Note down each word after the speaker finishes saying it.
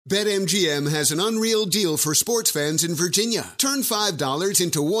BetMGM has an unreal deal for sports fans in Virginia. Turn $5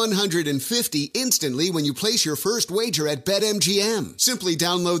 into $150 instantly when you place your first wager at BetMGM. Simply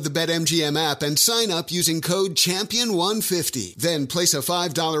download the BetMGM app and sign up using code CHAMPION150. Then place a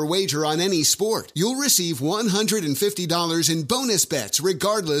 $5 wager on any sport. You'll receive $150 in bonus bets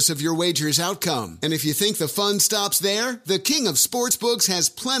regardless of your wager's outcome. And if you think the fun stops there, the King of Sportsbooks has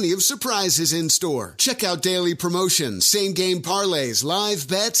plenty of surprises in store. Check out daily promotions, same-game parlays, live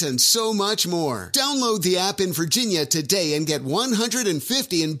bets, and so much more. Download the app in Virginia today and get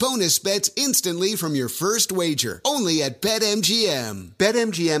 $150 in bonus bets instantly from your first wager. Only at BetMGM.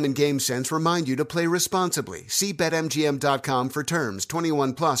 BetMGM and GameSense remind you to play responsibly. See BetMGM.com for terms.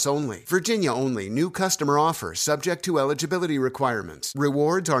 21 plus only. Virginia only. New customer offer. Subject to eligibility requirements.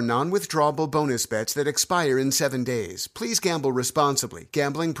 Rewards are non-withdrawable bonus bets that expire in 7 days. Please gamble responsibly.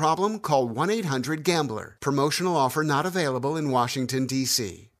 Gambling problem? Call 1-800-GAMBLER. Promotional offer not available in Washington,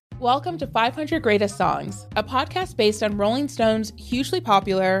 D.C. Welcome to 500 Greatest Songs, a podcast based on Rolling Stone's hugely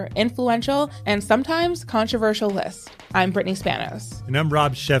popular, influential, and sometimes controversial list. I'm Brittany Spanos. And I'm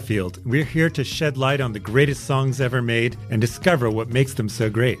Rob Sheffield. We're here to shed light on the greatest songs ever made and discover what makes them so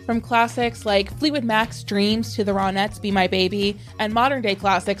great. From classics like Fleetwood Mac's Dreams to the Ronettes' Be My Baby, and modern-day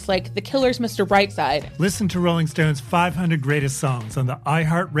classics like The Killer's Mr. Brightside. Listen to Rolling Stone's 500 Greatest Songs on the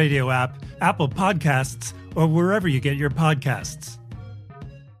iHeartRadio app, Apple Podcasts, or wherever you get your podcasts.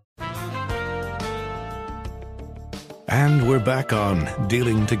 And we're back on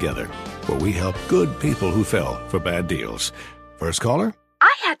Dealing Together, where we help good people who fell for bad deals. First caller?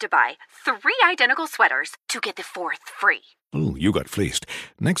 I had to buy 3 identical sweaters to get the 4th free. Ooh, you got fleeced.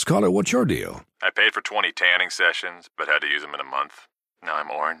 Next caller, what's your deal? I paid for 20 tanning sessions, but had to use them in a month. Now I'm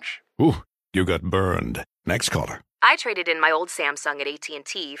orange. Ooh, you got burned. Next caller. I traded in my old Samsung at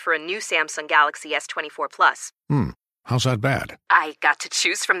AT&T for a new Samsung Galaxy S24 Plus. How's that bad? I got to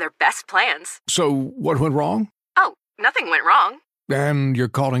choose from their best plans. So, what went wrong? Oh, nothing went wrong. And you're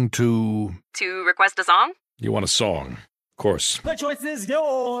calling to... To request a song? You want a song. Of course. The choice is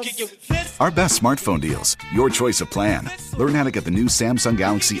yours. Our best smartphone deals. Your choice of plan. Learn how to get the new Samsung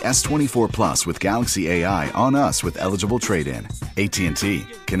Galaxy S24 Plus with Galaxy AI on us with eligible trade-in. AT&T.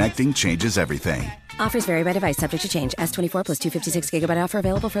 Connecting changes everything. Offers vary by device. Subject to change. S24 plus 256 gigabyte offer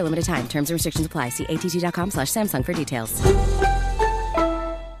available for a limited time. Terms and restrictions apply. See att.com/Samsung for details.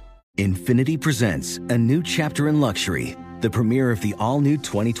 Infiniti presents a new chapter in luxury. The premiere of the all-new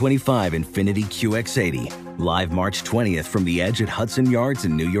 2025 Infiniti QX80. Live March 20th from the Edge at Hudson Yards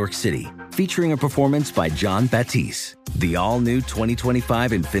in New York City. Featuring a performance by John Batiste. The all-new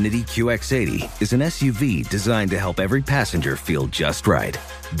 2025 Infiniti QX80 is an SUV designed to help every passenger feel just right.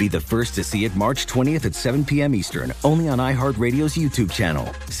 Be the first to see it March 20th at 7 p.m. Eastern, only on iHeartRadio's YouTube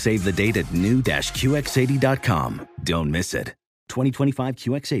channel. Save the date at new-QX80.com. Don't miss it. 2025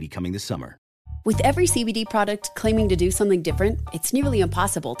 QX80 coming this summer. With every CBD product claiming to do something different, it's nearly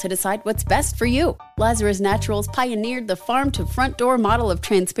impossible to decide what's best for you. Lazarus Naturals pioneered the farm-to-front-door model of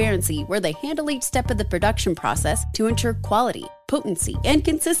transparency, where they handle each step of the production process to ensure quality, potency, and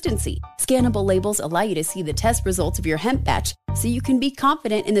consistency. Scannable labels allow you to see the test results of your hemp batch, so you can be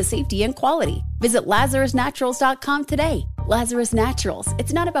confident in the safety and quality. Visit LazarusNaturals.com today. Lazarus Naturals.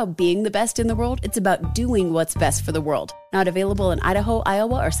 It's not about being the best in the world, it's about doing what's best for the world. Not available in Idaho,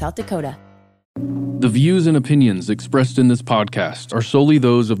 Iowa, or South Dakota. The views and opinions expressed in this podcast are solely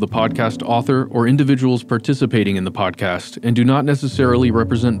those of the podcast author or individuals participating in the podcast and do not necessarily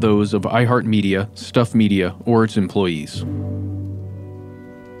represent those of iHeartMedia, Stuff Media, or its employees.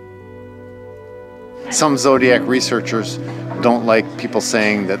 Some Zodiac researchers don't like people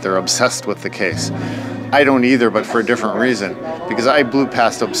saying that they're obsessed with the case. I don't either, but for a different reason. Because I blew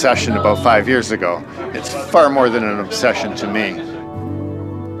past obsession about 5 years ago. It's far more than an obsession to me.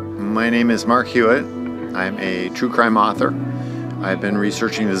 My name is Mark Hewitt. I'm a true crime author. I've been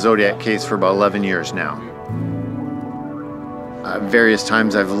researching the Zodiac case for about 11 years now. Various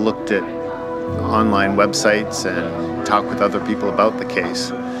times I've looked at online websites and talked with other people about the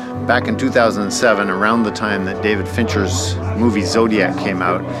case. Back in 2007, around the time that David Fincher's movie Zodiac came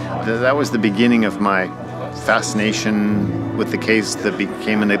out, that was the beginning of my fascination with the case that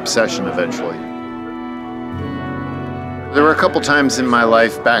became an obsession eventually. There were a couple times in my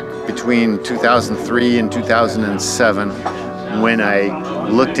life back between 2003 and 2007 when I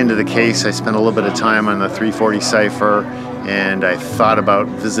looked into the case. I spent a little bit of time on the 340 cipher, and I thought about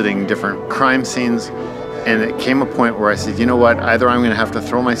visiting different crime scenes. And it came a point where I said, you know what, either I'm going to have to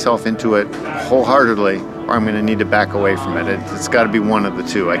throw myself into it wholeheartedly, or I'm going to need to back away from it. It's got to be one of the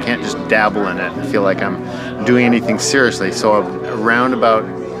two. I can't just dabble in it and feel like I'm doing anything seriously. So around about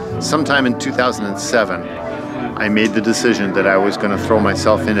sometime in 2007, I made the decision that I was going to throw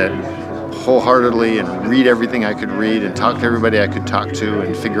myself in it wholeheartedly and read everything I could read and talk to everybody I could talk to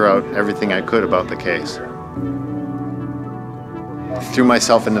and figure out everything I could about the case. I threw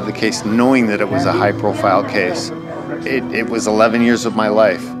myself into the case knowing that it was a high-profile case. It was 11 years of my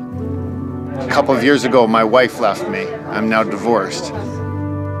life. A couple of years ago, my wife left me. I'm now divorced.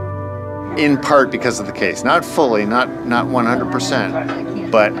 In part because of the case. Not fully, not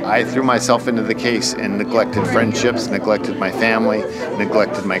 100%, but I threw myself into the case and neglected friendships, neglected my family,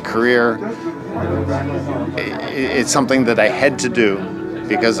 neglected my career. It's something that I had to do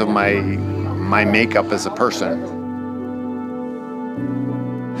because of my makeup as a person.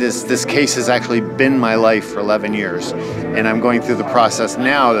 This case has actually been my life for 11 years, and I'm going through the process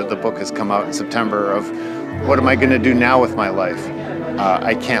now that the book has come out in September of what am I going to do now with my life?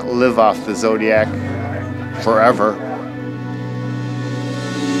 I can't live off the Zodiac forever.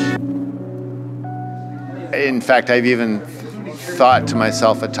 In fact, I've even thought to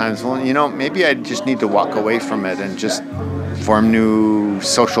myself at times, well, maybe I just need to walk away from it and just form new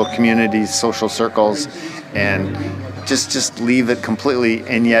social communities, social circles, and just leave it completely.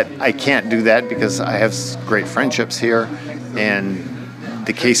 And yet I can't do that because I have great friendships here, and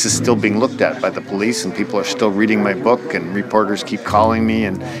the case is still being looked at by the police, and people are still reading my book, and reporters keep calling me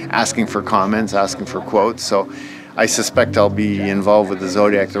and asking for comments, asking for quotes. So I suspect I'll be involved with the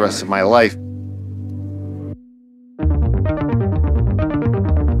Zodiac the rest of my life.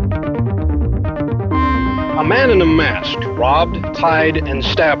 A man in a mask robbed, tied, and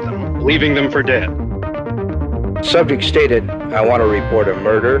stabbed them, leaving them for dead. Subject stated, I want to report a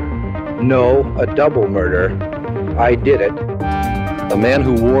murder. No, a double murder. I did it. A man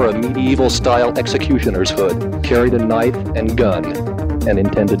who wore a medieval-style executioner's hood, carried a knife and gun, and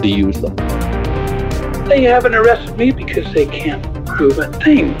intended to use them. They haven't arrested me because they can't prove a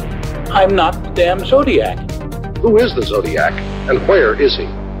thing. I'm not the damn Zodiac. Who is the Zodiac, and where is he?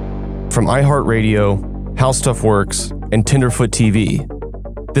 From iHeartRadio, How Stuff Works, and Tenderfoot TV,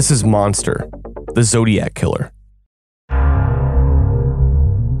 this is Monster, the Zodiac Killer.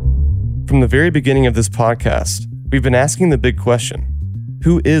 From the very beginning of this podcast, we've been asking the big question: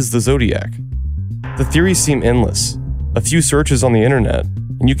 who is the Zodiac? The theories seem endless. A few searches on the internet,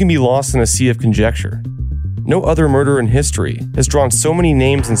 and you can be lost in a sea of conjecture. No other murder in history has drawn so many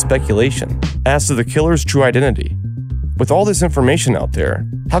names and speculation as to the killer's true identity. With all this information out there,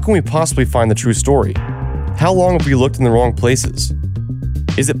 how can we possibly find the true story? How long have we looked in the wrong places?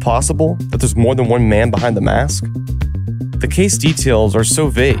 Is it possible that there's more than one man behind the mask? The case details are so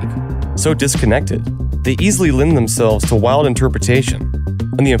vague, so disconnected, they easily lend themselves to wild interpretation.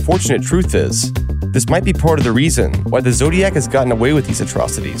 And the unfortunate truth is, this might be part of the reason why the Zodiac has gotten away with these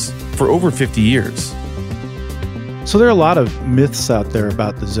atrocities for over 50 years. So there are a lot of myths out there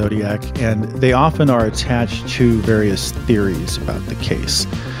about the Zodiac, and they often are attached to various theories about the case.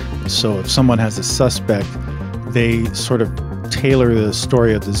 So if someone has a suspect, they sort of tailor the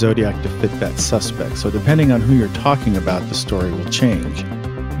story of the Zodiac to fit that suspect. So depending on who you're talking about, the story will change.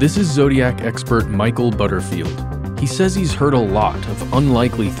 This is Zodiac expert Michael Butterfield. He says he's heard a lot of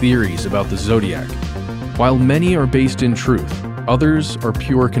unlikely theories about the Zodiac. While many are based in truth, others are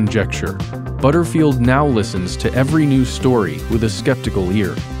pure conjecture. Butterfield now listens to every news story with a skeptical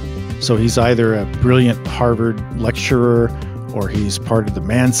ear. So he's either a brilliant Harvard lecturer, or he's part of the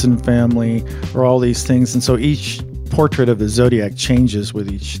Manson family, or all these things. And so each portrait of the Zodiac changes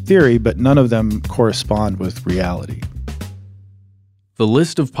with each theory, but none of them correspond with reality. The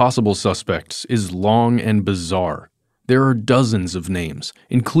list of possible suspects is long and bizarre. There are dozens of names,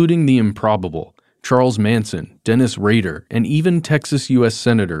 including the improbable, Charles Manson, Dennis Rader, and even Texas U.S.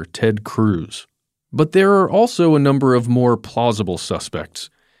 Senator Ted Cruz. But there are also a number of more plausible suspects,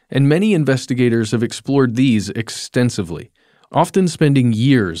 and many investigators have explored these extensively, often spending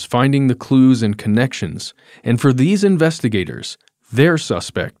years finding the clues and connections. And for these investigators, their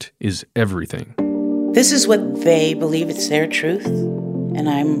suspect is everything. This is what they believe, it's their truth, and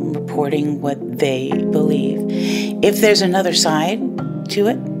I'm reporting what they believe. If there's another side to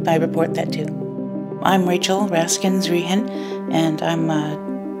it, I report that too. I'm Rachel Raskins-Rehan, and I'm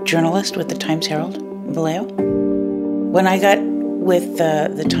a journalist with the Times-Herald, Vallejo. When I got with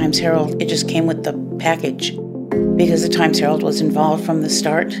the Times-Herald, it just came with the package because the Times-Herald was involved from the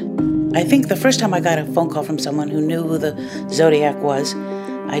start. I think the first time I got a phone call from someone who knew who the Zodiac was,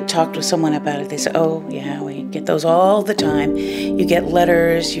 I talked with someone about it. They said, oh, yeah, we get those all the time. You get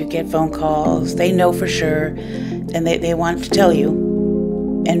letters, you get phone calls. They know for sure, and they want to tell you.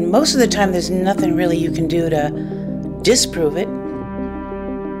 And most of the time, there's nothing really you can do to disprove it.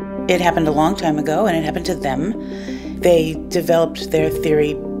 It happened a long time ago, and it happened to them. They developed their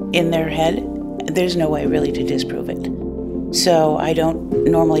theory in their head, there's no way really to disprove it. So I don't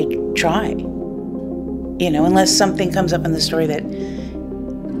normally try, unless something comes up in the story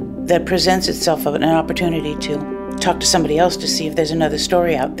that presents itself an opportunity to talk to somebody else to see if there's another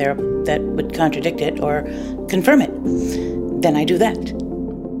story out there that would contradict it or confirm it. Then I do that.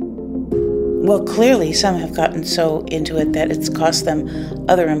 Well, clearly some have gotten so into it that it's cost them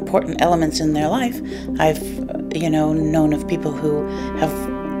other important elements in their life. I've, known of people who have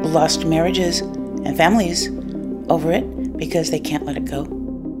lost marriages and families over it because they can't let it go.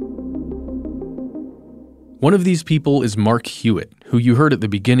 One of these people is Mark Hewitt, who you heard at the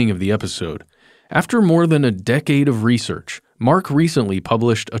beginning of the episode. After more than a decade of research, Mark recently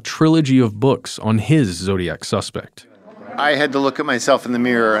published a trilogy of books on his Zodiac suspect. I had to look at myself in the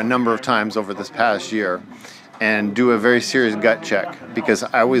mirror a number of times over this past year and do a very serious gut check, because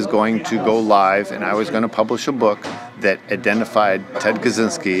I was going to go live and I was going to publish a book that identified Ted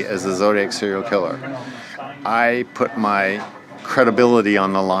Kaczynski as the Zodiac serial killer. I put my credibility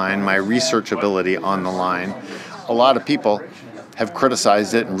on the line, my research ability on the line. A lot of people have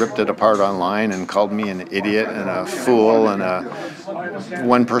criticized it and ripped it apart online and called me an idiot and a fool. And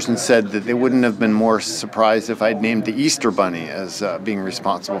one person said that they wouldn't have been more surprised if I'd named the Easter Bunny as being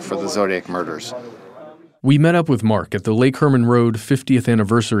responsible for the Zodiac murders. We met up with Mark at the Lake Herman Road 50th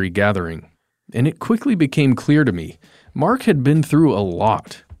anniversary gathering, and it quickly became clear to me Mark had been through a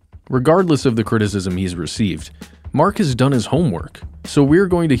lot. Regardless of the criticism he's received, Mark has done his homework, so we're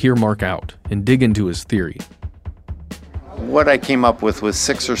going to hear Mark out and dig into his theory. What I came up with was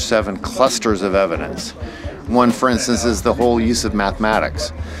 6 or 7 clusters of evidence. One, for instance, is the whole use of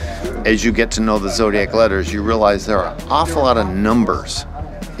mathematics. As you get to know the Zodiac letters, you realize there are an awful lot of numbers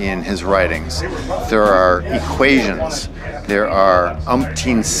in his writings. There are equations. There are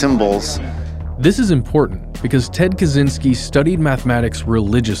umpteen symbols. This is important because Ted Kaczynski studied mathematics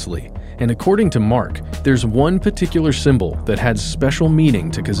religiously, and according to Mark, there's one particular symbol that had special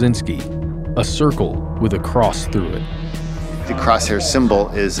meaning to Kaczynski, a circle with a cross through it. The crosshair symbol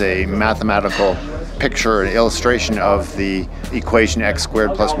is a mathematical picture, an illustration of the equation x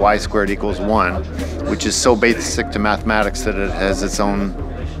squared plus y squared equals 1, which is so basic to mathematics that it has its own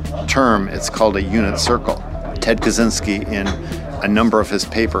term. It's called a unit circle. Ted Kaczynski, in a number of his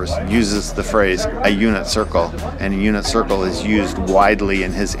papers, uses the phrase a unit circle, and a unit circle is used widely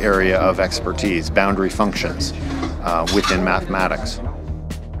in his area of expertise, boundary functions within mathematics.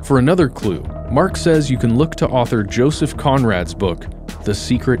 For another clue, Mark says you can look to author Joseph Conrad's book, The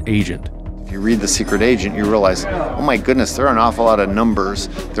Secret Agent. If you read The Secret Agent, you realize, oh my goodness, there are an awful lot of numbers,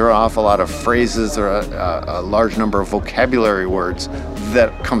 there are an awful lot of phrases, there are a large number of vocabulary words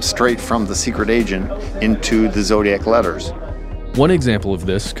that come straight from The Secret Agent into the Zodiac letters. One example of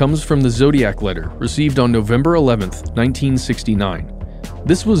this comes from the Zodiac letter received on November 11th, 1969.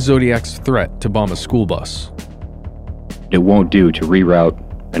 This was Zodiac's threat to bomb a school bus. It won't do to reroute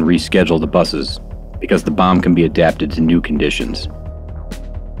and reschedule the buses because the bomb can be adapted to new conditions.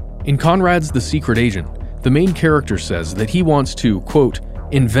 In Conrad's The Secret Agent, the main character says that he wants to, quote,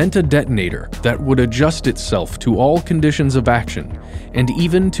 invent a detonator that would adjust itself to all conditions of action and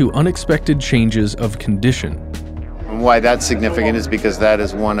even to unexpected changes of condition. And why that's significant is because that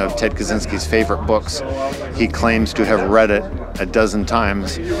is one of Ted Kaczynski's favorite books. He claims to have read it a dozen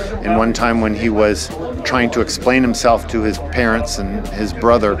times. And one time when he was trying to explain himself to his parents and his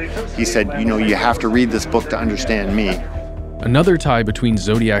brother, he said, you have to read this book to understand me. Another tie between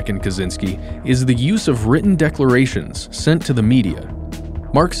Zodiac and Kaczynski is the use of written declarations sent to the media.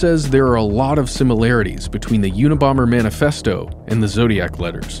 Mark says there are a lot of similarities between the Unabomber Manifesto and the Zodiac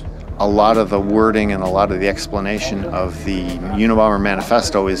letters. A lot of the wording and a lot of the explanation of the Unabomber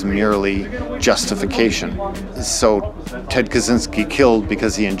Manifesto is merely justification. So Ted Kaczynski killed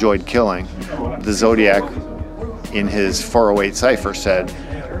because he enjoyed killing. The Zodiac, in his 408 cipher, said,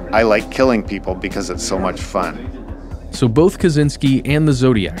 I like killing people because it's so much fun. So both Kaczynski and the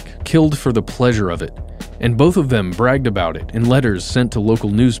Zodiac killed for the pleasure of it, and both of them bragged about it in letters sent to local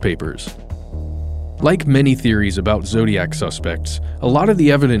newspapers. Like many theories about Zodiac suspects, a lot of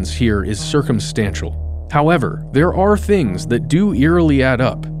the evidence here is circumstantial. However, there are things that do eerily add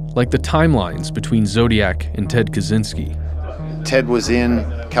up, like the timelines between Zodiac and Ted Kaczynski. Ted was in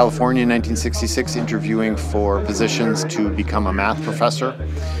California in 1966 interviewing for positions to become a math professor.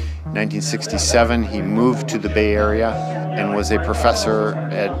 In 1967, he moved to the Bay Area and was a professor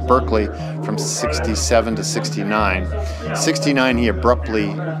at Berkeley from 67 to 69. 69, he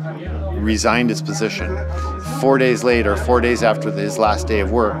abruptly resigned his position. 4 days later, 4 days after his last day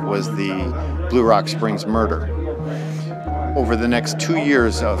of work, was the Blue Rock Springs murder. Over the next 2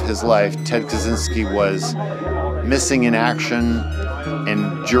 years of his life, Ted Kaczynski was missing in action,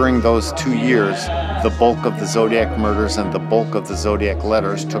 And during those 2 years, the bulk of the Zodiac murders and the bulk of the Zodiac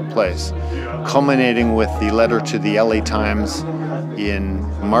letters took place, culminating with the letter to the LA Times in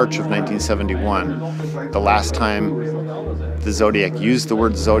March of 1971, the last time the Zodiac used the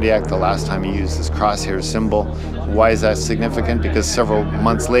word Zodiac, the last time he used this crosshair symbol. Why is that significant? Because several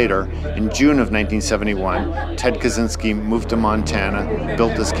months later, in June of 1971, Ted Kaczynski moved to Montana,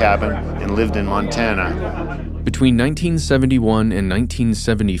 built his cabin, and lived in Montana. Between 1971 and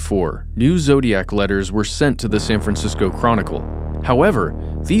 1974, new Zodiac letters were sent to the San Francisco Chronicle. However,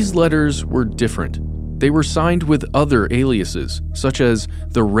 these letters were different. They were signed with other aliases, such as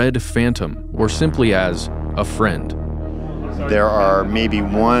the Red Phantom, or simply as a friend. There are maybe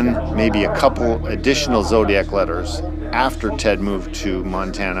a couple additional Zodiac letters after Ted moved to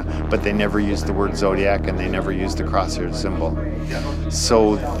Montana, but they never used the word Zodiac and they never used the crosshair symbol.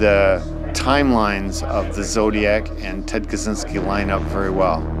 So the timelines of the Zodiac and Ted Kaczynski line up very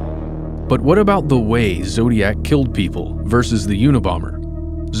well. But what about the way Zodiac killed people versus the Unabomber?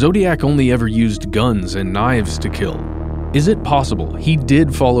 Zodiac only ever used guns and knives to kill. Is it possible he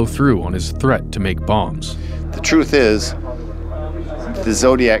did follow through on his threat to make bombs? The truth is, the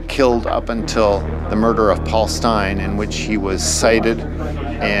Zodiac killed up until the murder of Paul Stine, in which he was cited,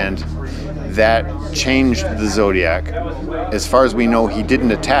 and that changed the Zodiac. As far as we know, he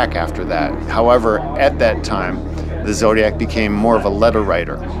didn't attack after that. However, at that time, the Zodiac became more of a letter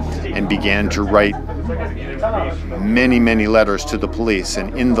writer and began to write many, many letters to the police.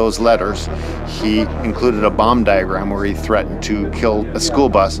 And in those letters, he included a bomb diagram where he threatened to kill a school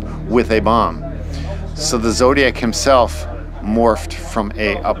bus with a bomb. So the Zodiac himself morphed from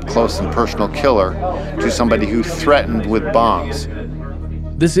a up-close and personal killer to somebody who threatened with bombs.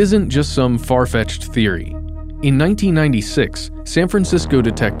 This isn't just some far-fetched theory. In 1996, San Francisco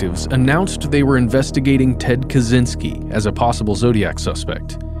detectives announced they were investigating Ted Kaczynski as a possible Zodiac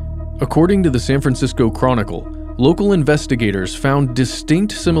suspect. According to the San Francisco Chronicle, local investigators found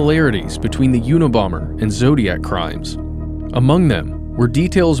distinct similarities between the Unabomber and Zodiac crimes. Among them were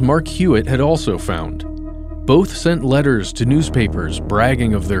details Mark Hewitt had also found. Both sent letters to newspapers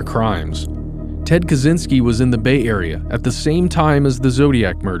bragging of their crimes. Ted Kaczynski was in the Bay Area at the same time as the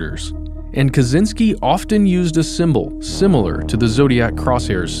Zodiac murders, and Kaczynski often used a symbol similar to the Zodiac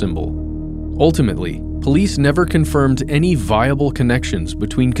crosshairs symbol. Ultimately, police never confirmed any viable connections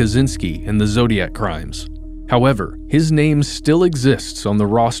between Kaczynski and the Zodiac crimes. However, his name still exists on the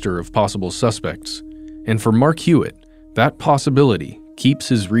roster of possible suspects, and for Mark Hewitt, that possibility keeps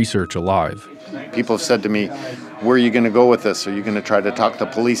his research alive. People have said to me, where are you going to go with this? Are you going to try to talk the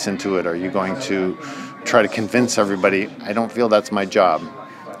police into it? Are you going to try to convince everybody? I don't feel that's my job.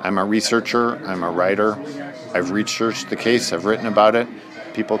 I'm a researcher, I'm a writer. I've researched the case, I've written about it.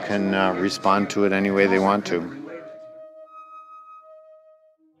 People can respond to it any way they want to.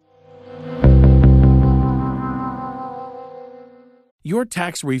 Your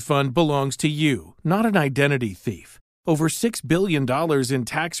tax refund belongs to you, not an identity thief. Over $6 billion in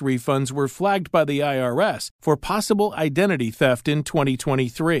tax refunds were flagged by the IRS for possible identity theft in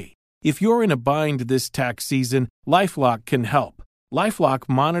 2023. If you're in a bind this tax season, LifeLock can help. LifeLock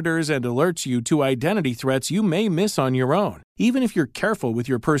monitors and alerts you to identity threats you may miss on your own, even if you're careful with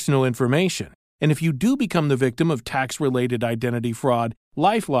your personal information. And if you do become the victim of tax-related identity fraud,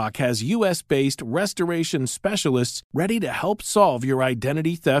 LifeLock has U.S.-based restoration specialists ready to help solve your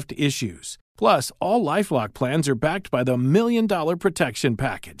identity theft issues. Plus, all LifeLock plans are backed by the $1 Million Protection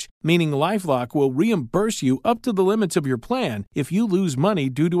Package, meaning LifeLock will reimburse you up to the limits of your plan if you lose money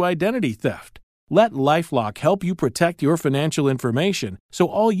due to identity theft. Let LifeLock help you protect your financial information, so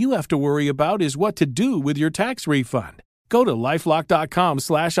all you have to worry about is what to do with your tax refund. Go to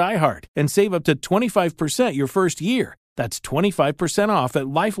LifeLock.com/iHeart and save up to 25% your first year. That's 25% off at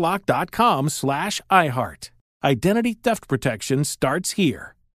LifeLock.com/iHeart. Identity theft protection starts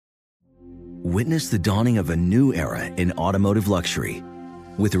here. Witness the dawning of a new era in automotive luxury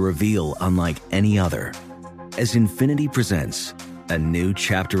with a reveal unlike any other as Infiniti presents a new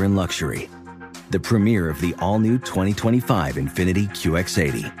chapter in luxury, the premiere of the all-new 2025 Infiniti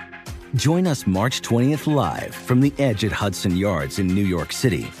QX80. Join us March 20th live from the Edge at Hudson Yards in New York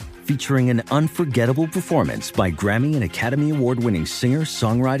City, featuring an unforgettable performance by Grammy and Academy Award-winning singer,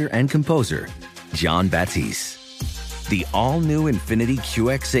 songwriter, and composer Jon Batiste. The all-new Infiniti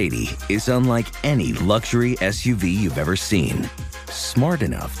QX80 is unlike any luxury SUV you've ever seen. Smart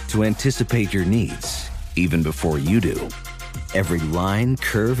enough to anticipate your needs, even before you do. Every line,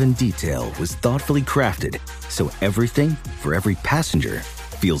 curve, and detail was thoughtfully crafted, so everything for every passenger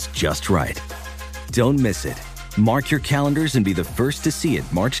feels just right. Don't miss it. Mark your calendars and be the first to see it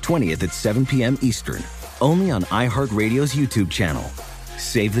March 20th at 7 p.m. Eastern, only on iHeartRadio's YouTube channel.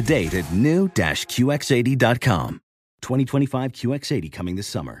 Save the date at new-QX80.com. 2025 QX80 coming this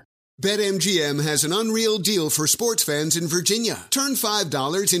summer. BetMGM has an unreal deal for sports fans in Virginia. Turn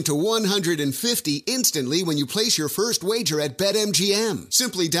 $5 into $150 instantly when you place your first wager at BetMGM.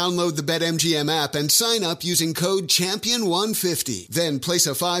 Simply download the BetMGM app and sign up using code CHAMPION150. Then place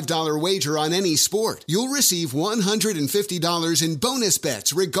a $5 wager on any sport. You'll receive $150 in bonus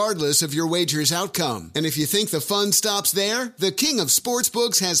bets regardless of your wager's outcome. And if you think the fun stops there, the king of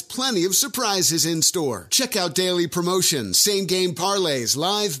sportsbooks has plenty of surprises in store. Check out daily promotions, same-game parlays,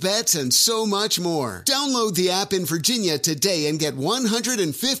 live bets, and so much more. Download the app in Virginia today and get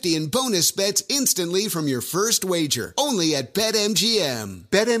 $150 in bonus bets instantly from your first wager. Only at BetMGM.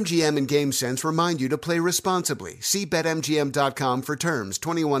 BetMGM and GameSense remind you to play responsibly. See BetMGM.com for terms.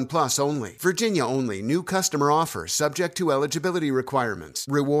 21 plus only. Virginia only. New customer offer. Subject to eligibility requirements.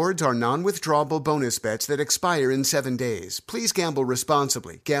 Rewards are non-withdrawable bonus bets that expire in 7 days. Please gamble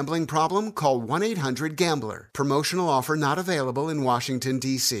responsibly. Gambling problem? Call 1-800-GAMBLER. Promotional offer not available in Washington,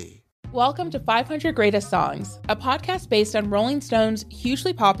 D.C. Welcome to 500 Greatest Songs, a podcast based on Rolling Stone's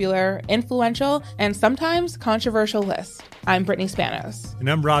hugely popular, influential, and sometimes controversial list. I'm Brittany Spanos. And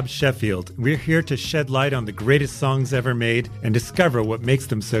I'm Rob Sheffield. We're here to shed light on the greatest songs ever made and discover what makes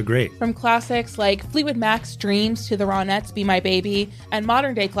them so great. From classics like Fleetwood Mac's Dreams to the Ronettes' Be My Baby, and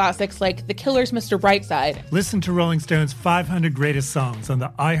modern-day classics like The Killer's Mr. Brightside. Listen to Rolling Stone's 500 Greatest Songs on the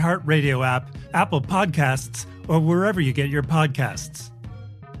iHeartRadio app, Apple Podcasts, or wherever you get your podcasts.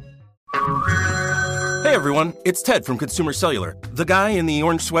 Hey everyone, it's Ted from Consumer Cellular, the guy in the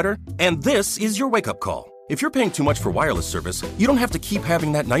orange sweater, and this is your wake-up call. If you're paying too much for wireless service, you don't have to keep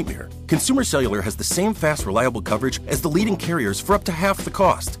having that nightmare. Consumer Cellular has the same fast, reliable coverage as the leading carriers for up to half the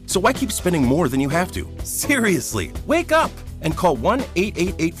cost. So why keep spending more than you have to? Seriously, wake up and call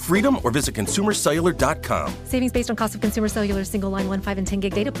 1-888-FREEDOM or visit consumercellular.com. Savings based on cost of Consumer Cellular single line 1, 5, and 10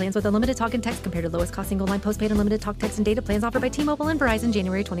 gig data plans with unlimited talk and text compared to lowest cost single line postpaid unlimited talk, text, and data plans offered by T-Mobile and Verizon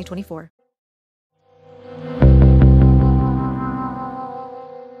January 2024.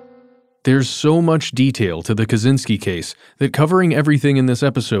 There's so much detail to the Kaczynski case that covering everything in this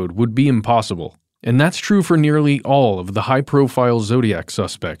episode would be impossible. And that's true for nearly all of the high-profile Zodiac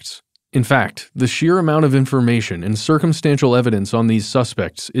suspects. In fact, the sheer amount of information and circumstantial evidence on these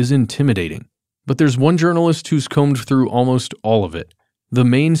suspects is intimidating. But there's one journalist who's combed through almost all of it, the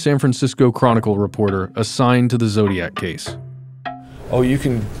main San Francisco Chronicle reporter assigned to the Zodiac case. Oh, you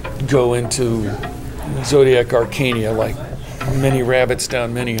can go into Zodiac Arcania like many rabbits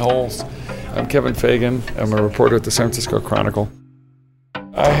down many holes. I'm Kevin Fagan. I'm a reporter at the San Francisco Chronicle.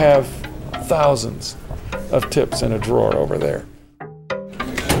 I have thousands of tips in a drawer over there.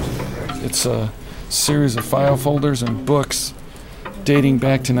 It's a series of file folders and books dating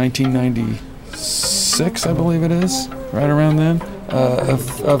back to 1996, I believe it is, right around then,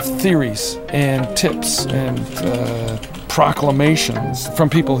 of theories and tips and proclamations from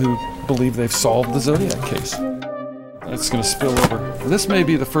people who believe they've solved the Zodiac case. It's going to spill over. This may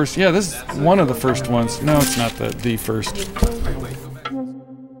be the first. Yeah, this is one of the first ones. No, it's not the first.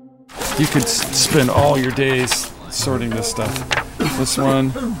 You could spend all your days sorting this stuff. This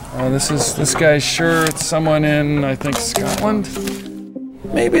one, this guy's sure it's someone in, I think, Scotland.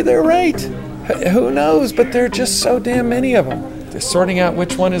 Maybe they're right. Who knows? But there are just so damn many of them. They're sorting out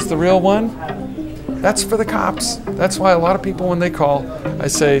which one is the real one. That's for the cops. That's why a lot of people, when they call, I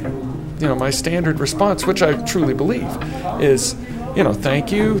say, my standard response, which I truly believe, is,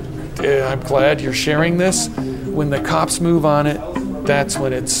 thank you. I'm glad you're sharing this. When the cops move on it, that's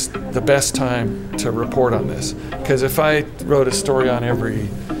when it's the best time to report on this. Because if I wrote a story on every,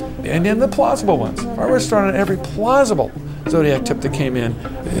 and then the plausible ones, if I wrote a story on every plausible Zodiac tip that came in,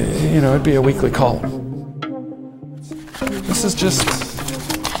 it'd be a weekly column. This is just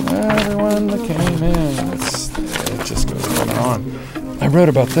everyone that came in. It just goes on and on. I wrote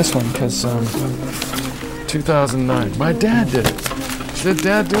about this one because 2009. My dad did it. Did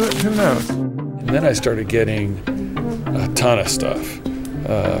Dad do it? Who knows? And then I started getting a ton of stuff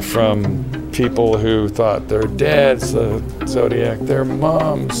from people who thought their dad's the Zodiac, their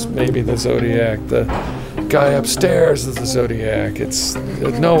mom's maybe the Zodiac, the guy upstairs is the Zodiac. It's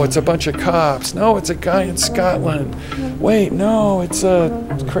a bunch of cops. No, it's a guy in Scotland. Wait, no, it's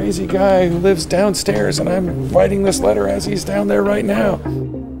a crazy guy who lives downstairs, and I'm writing this letter as he's down there right now.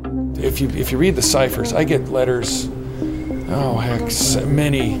 If you read the ciphers, I get letters,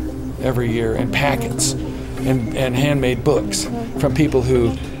 many every year, and packets, and handmade books from people who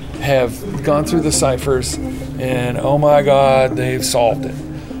have gone through the ciphers, and oh my God, they've solved it.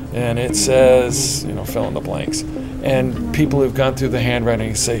 and it says, fill in the blanks. And people who've gone through the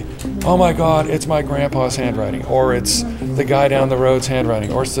handwriting say, oh my God, it's my grandpa's handwriting, or it's the guy down the road's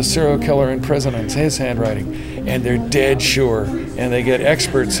handwriting, or it's the serial killer in prison and it's his handwriting. And they're dead sure, and they get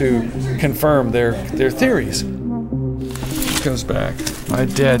experts who confirm their theories. It goes back. My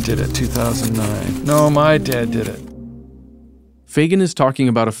dad did it, 2009. No, my dad did it. Fagan is talking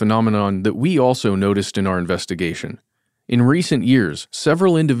about a phenomenon that we also noticed in our investigation. In recent years,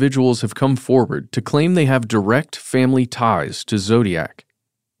 several individuals have come forward to claim they have direct family ties to Zodiac.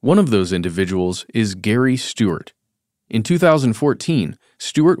 One of those individuals is Gary Stewart. In 2014,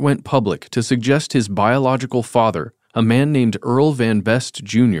 Stewart went public to suggest his biological father, a man named Earl Van Best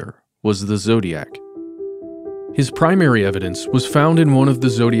Jr., was the Zodiac. His primary evidence was found in one of the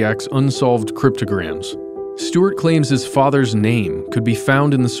Zodiac's unsolved cryptograms. Stewart claims his father's name could be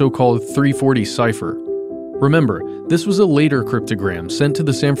found in the so-called 340 cipher. Remember, this was a later cryptogram sent to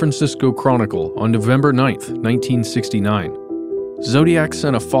the San Francisco Chronicle on November 9th, 1969. Zodiac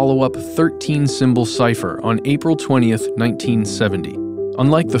sent a follow-up 13-symbol cipher on April 20th, 1970.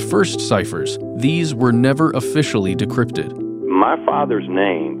 Unlike the first ciphers, these were never officially decrypted. My father's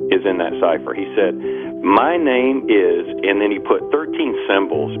name is in that cipher. He said, my name is, and then he put 13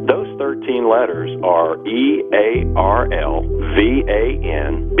 symbols. Those 13 letters are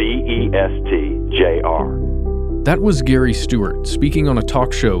EARLVANBESTJR. That was Gary Stewart speaking on a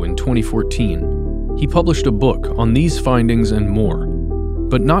talk show in 2014. He published a book on these findings and more,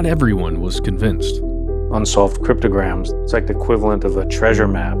 but not everyone was convinced. Unsolved cryptograms, it's like the equivalent of a treasure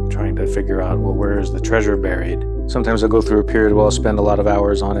map, trying to figure out, well, where is the treasure buried? Sometimes I go through a period where I'll spend a lot of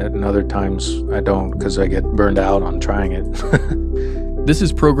hours on it, and other times I don't because I get burned out on trying it. This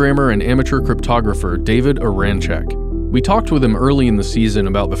is programmer and amateur cryptographer David Aranchak. We talked with him early in the season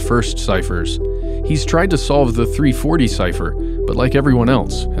about the first ciphers. He's tried to solve the 340 cipher, but like everyone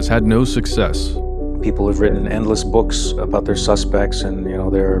else, has had no success. People have written endless books about their suspects and,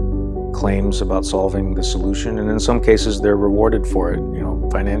 their claims about solving the solution, and in some cases they're rewarded for it,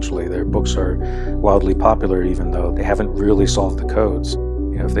 financially. Their books are wildly popular even though they haven't really solved the codes.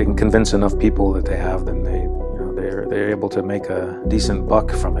 If they can convince enough people that they have, then they're able to make a decent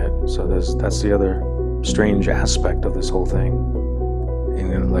buck from it. So that's the other strange aspect of this whole thing.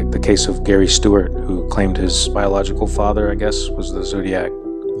 Like the case of Gary Stewart, who claimed his biological father, I guess, was the Zodiac.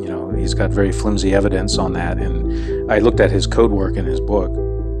 He's got very flimsy evidence on that, and I looked at his code work in his book.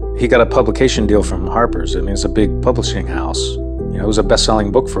 He got a publication deal from Harper's. It's a big publishing house. It was a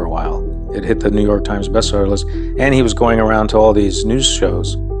best-selling book for a while. It hit the New York Times bestseller list, and he was going around to all these news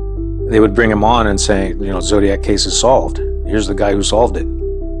shows. They would bring him on and say, Zodiac case is solved. Here's the guy who solved it.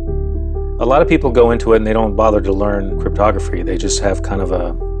 A lot of people go into it and they don't bother to learn cryptography. They just have kind of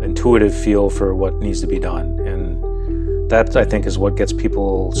a intuitive feel for what needs to be done. And that, I think, is what gets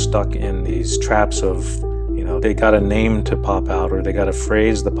people stuck in these traps of, they got a name to pop out or they got a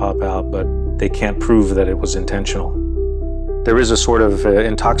phrase to pop out, but they can't prove that it was intentional. There is a sort of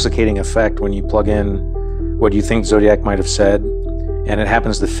intoxicating effect when you plug in what you think Zodiac might have said, and it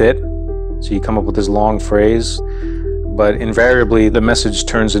happens to fit. So you come up with this long phrase, but invariably the message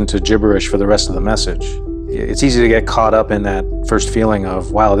turns into gibberish for the rest of the message. It's easy to get caught up in that first feeling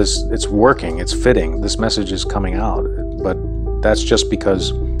of, wow, it's working, it's fitting, this message is coming out. But that's just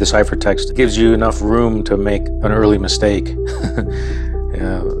because the ciphertext gives you enough room to make an early mistake.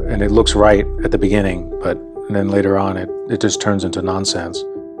 And it looks right at the beginning, but then later on it just turns into nonsense.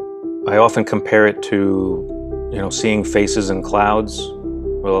 I often compare it to, seeing faces in clouds.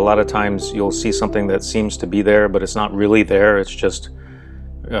 Well, a lot of times you'll see something that seems to be there, but it's not really there. It's just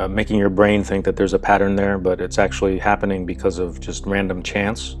making your brain think that there's a pattern there, but it's actually happening because of just random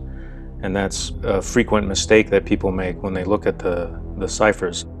chance. And that's a frequent mistake that people make when they look at the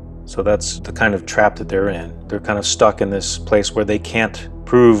ciphers. So that's the kind of trap that they're in. They're kind of stuck in this place where they can't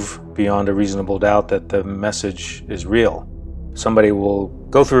prove beyond a reasonable doubt that the message is real. Somebody will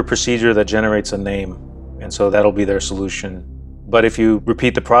go through a procedure that generates a name, and so that'll be their solution. But if you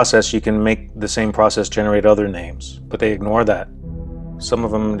repeat the process, you can make the same process generate other names, but they ignore that. Some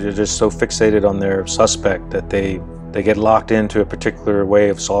of them are just so fixated on their suspect that they get locked into a particular way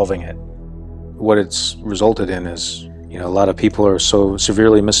of solving it. What it's resulted in is, a lot of people are so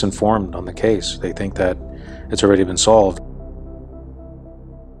severely misinformed on the case. They think that it's already been solved.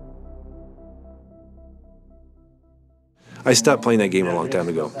 I stopped playing that game a long time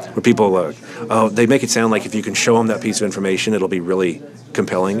ago, where people they make it sound like if you can show them that piece of information, it'll be really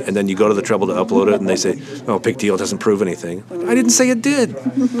compelling, and then you go to the trouble to upload it, and they say, oh, big deal, doesn't prove anything. I didn't say it did.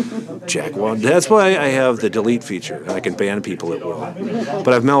 Jackwad. That's why I have the delete feature. I can ban people at will.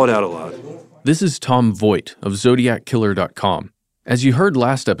 But I've mellowed out a lot. This is Tom Voigt of ZodiacKiller.com. As you heard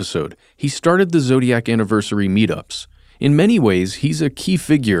last episode, he started the Zodiac Anniversary meetups. In many ways, he's a key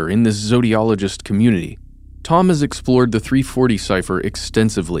figure in this zodiologist community. Tom has explored the 340 cipher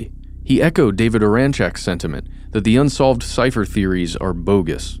extensively. He echoed David Oranchak's sentiment that the unsolved cipher theories are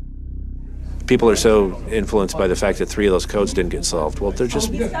bogus. People are so influenced by the fact that 3 of those codes didn't get solved. Well, they're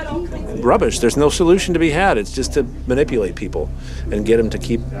just rubbish. There's no solution to be had. It's just to manipulate people and get them to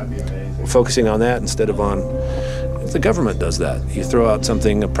keep focusing on that instead of on... The government does that. You throw out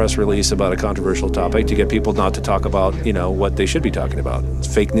something, a press release about a controversial topic to get people not to talk about, what they should be talking about.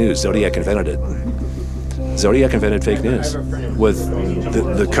 It's fake news. Zodiac invented it. Zodiac invented fake news. With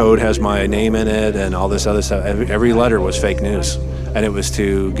the code has my name in it and all this other stuff. Every letter was fake news. And it was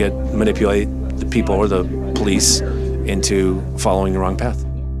to manipulate the people or the police into following the wrong path.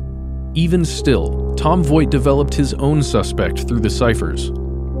 Even still, Tom Voigt developed his own suspect through the ciphers.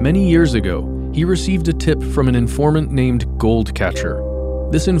 Many years ago, he received a tip from an informant named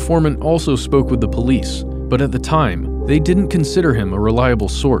Goldcatcher. This informant also spoke with the police, but at the time, they didn't consider him a reliable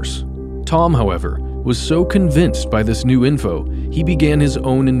source. Tom, however, was so convinced by this new info, he began his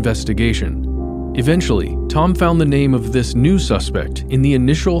own investigation. Eventually, Tom found the name of this new suspect in the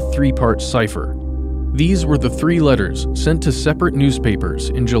initial 3-part cipher. These were the 3 letters sent to separate newspapers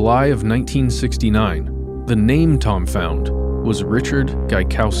in July of 1969. The name Tom found was Richard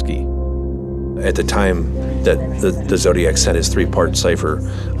Gaikowski. At the time that the Zodiac sent his 3-part cipher,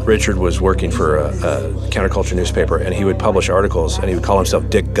 Richard was working for a counterculture newspaper, and he would publish articles, and he would call himself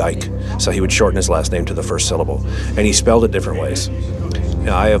Dick Geik. So he would shorten his last name to the first syllable, and he spelled it different ways.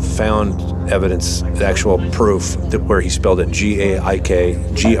 Now, I have found evidence, actual proof, that where he spelled it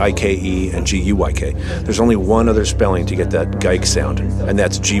G-A-I-K, G-I-K-E, and G-U-Y-K. There's only one other spelling to get that Geik sound, and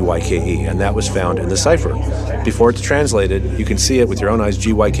that's G-Y-K-E, and that was found in the cipher. Before it's translated, you can see it with your own eyes,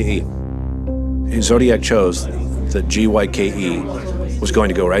 G-Y-K-E. Zodiac chose that G-Y-K-E was going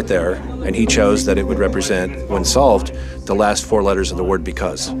to go right there, and he chose that it would represent, when solved, the last 4 letters of the word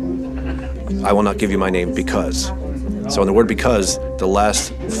because. I will not give you my name because. So in the word because, the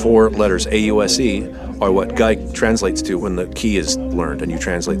last 4 letters, A-U-S-E, are what Geik translates to when the key is learned and you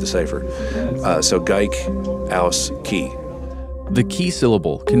translate the cipher. So Geik, Aus, key. The key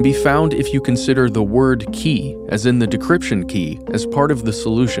syllable can be found if you consider the word key, as in the decryption key, as part of the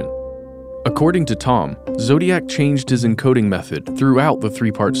solution. According to Tom, Zodiac changed his encoding method throughout the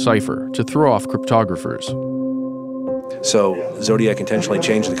 3-part cipher to throw off cryptographers. So Zodiac intentionally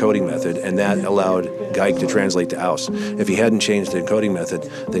changed the coding method, and that allowed Geik to translate to Aus. If he hadn't changed the encoding method,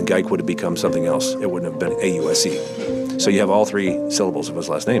 then Geik would have become something else. It wouldn't have been A-U-S-E. So you have all 3 syllables of his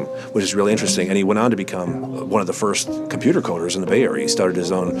last name, which is really interesting. And he went on to become one of the first computer coders in the Bay Area. He started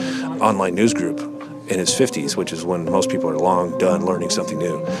his own online news group in his 50s, which is when most people are long done learning something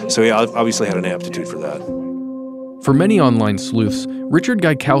new. So he obviously had an aptitude for that. For many online sleuths, Richard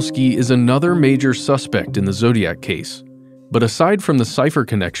Gaikowski is another major suspect in the Zodiac case. But aside from the cipher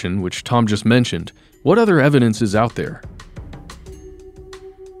connection, which Tom just mentioned, what other evidence is out there?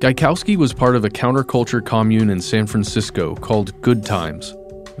 Gaikowski was part of a counterculture commune in San Francisco called Good Times.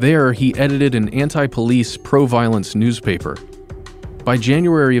 There, he edited an anti-police, pro-violence newspaper. By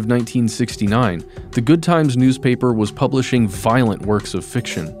January of 1969, the Good Times newspaper was publishing violent works of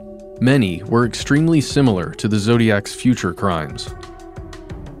fiction. Many were extremely similar to the Zodiac's future crimes.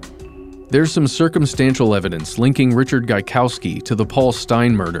 There's some circumstantial evidence linking Richard Gaikowski to the Paul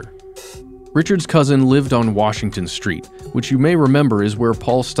Stine murder. Richard's cousin lived on Washington Street, which you may remember is where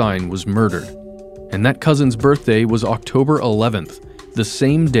Paul Stine was murdered. And that cousin's birthday was October 11th, the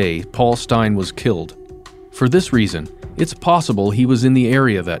same day Paul Stine was killed. For this reason, it's possible he was in the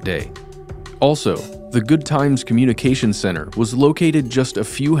area that day. Also, the Good Times Communication Center was located just a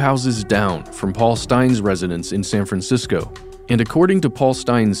few houses down from Paul Stine's residence in San Francisco, and according to Paul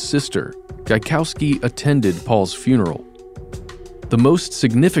Stine's sister, Gaikowski attended Paul's funeral. The most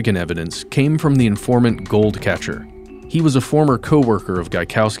significant evidence came from the informant Goldcatcher. He was a former co-worker of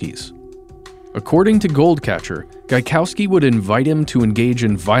Gaikowski's. According to Goldcatcher, Gaikowski would invite him to engage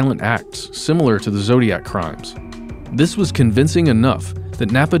in violent acts similar to the Zodiac crimes. This was convincing enough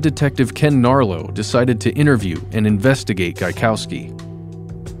that Napa detective Ken Narlow decided to interview and investigate Gaikowski.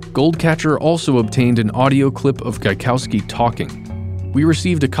 Goldcatcher also obtained an audio clip of Gaikowski talking. We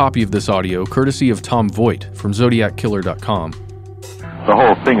received a copy of this audio courtesy of Tom Voigt from ZodiacKiller.com. The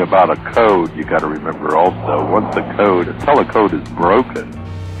whole thing about a code, you got to remember also, once until a code is broken,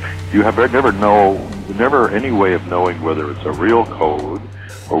 you never any way of knowing whether it's a real code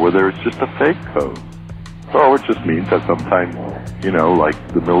or whether it's just a fake code. So it just means that sometimes,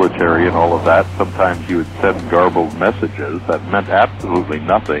 like the military and all of that, sometimes you would send garbled messages that meant absolutely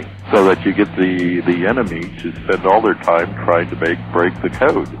nothing, so that you get the enemy to spend all their time trying to break the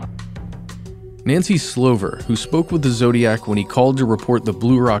code. Nancy Slover, who spoke with the Zodiac when he called to report the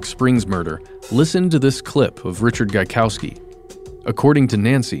Blue Rock Springs murder, listened to this clip of Richard Gaikowski. According to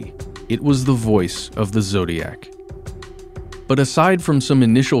Nancy, it was the voice of the Zodiac. But aside from some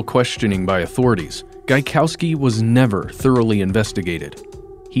initial questioning by authorities, Gaikowski was never thoroughly investigated.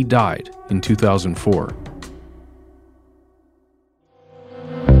 He died in 2004.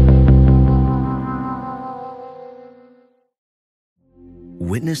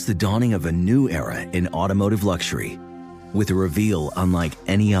 Witness the dawning of a new era in automotive luxury with a reveal unlike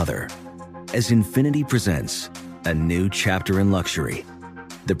any other as Infiniti presents a new chapter in luxury,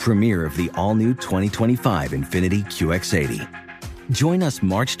 the premiere of the all-new 2025 Infiniti QX80. Join us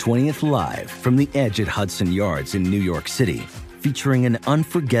March 20th live from the Edge at Hudson Yards in New York City, featuring an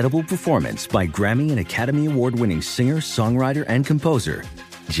unforgettable performance by Grammy and Academy Award-winning singer, songwriter, and composer,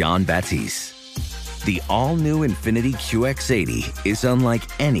 Jon Batiste. The all-new Infiniti QX80 is unlike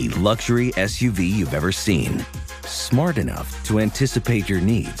any luxury SUV you've ever seen. Smart enough to anticipate your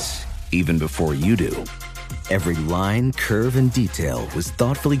needs, even before you do. Every line, curve, and detail was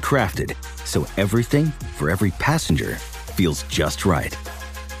thoughtfully crafted, so everything for every passenger feels just right.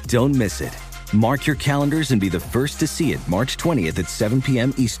 Don't miss it. Mark your calendars and be the first to see it March 20th at 7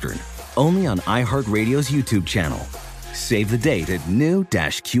 p.m. Eastern, only on iHeartRadio's YouTube channel. Save the date at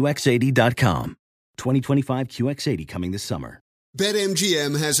new-QX80.com. 2025 QX80 coming this summer.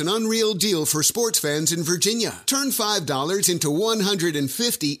 BetMGM has an unreal deal for sports fans in Virginia. Turn $5 into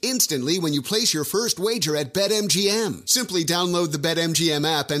 $150 instantly when you place your first wager at BetMGM. Simply download the BetMGM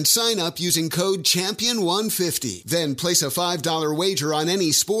app and sign up using code CHAMPION150. Then place a $5 wager on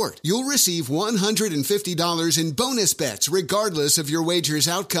any sport. You'll receive $150 in bonus bets regardless of your wager's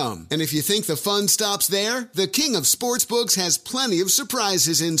outcome. And if you think the fun stops there, the King of Sportsbooks has plenty of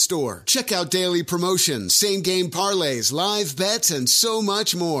surprises in store. Check out daily promotions, same-game parlays, live bets, and so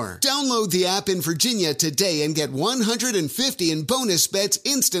much more. Download the app in Virginia today and get $150 in bonus bets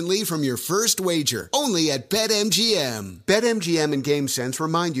instantly from your first wager. Only at BetMGM. BetMGM and GameSense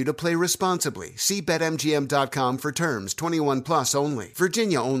remind you to play responsibly. See BetMGM.com for terms. 21 plus only.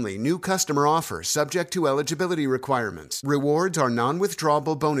 Virginia only. New customer offer subject to eligibility requirements. Rewards are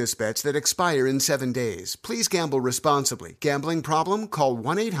non-withdrawable bonus bets that expire in 7 days. Please gamble responsibly. Gambling problem? Call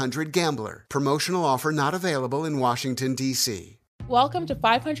 1-800-GAMBLER. Promotional offer not available in Washington, D.C. Welcome to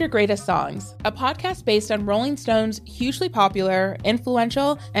 500 Greatest Songs, a podcast based on Rolling Stone's hugely popular,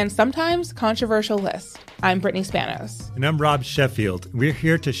 influential, and sometimes controversial list. I'm Brittany Spanos. And I'm Rob Sheffield. We're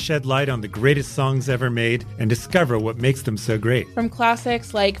here to shed light on the greatest songs ever made and discover what makes them so great. From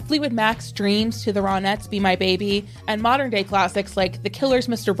classics like Fleetwood Mac's Dreams to the Ronettes' Be My Baby, and modern-day classics like The Killer's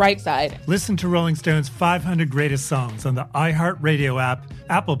Mr. Brightside. Listen to Rolling Stone's 500 Greatest Songs on the iHeartRadio app,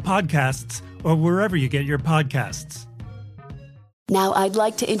 Apple Podcasts, or wherever you get your podcasts. Now I'd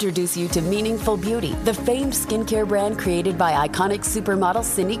like to introduce you to Meaningful Beauty, the famed skincare brand created by iconic supermodel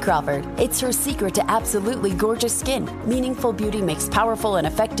Cindy Crawford. It's her secret to absolutely gorgeous skin. Meaningful Beauty makes powerful and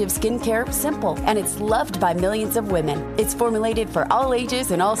effective skincare simple, and it's loved by millions of women. It's formulated for all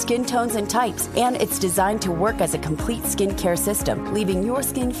ages and all skin tones and types, and it's designed to work as a complete skincare system, leaving your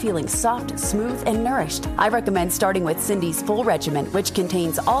skin feeling soft, smooth, and nourished. I recommend starting with Cindy's full regimen, which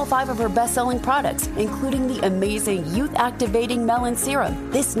contains all 5 of her best-selling products, including the amazing youth-activating Melon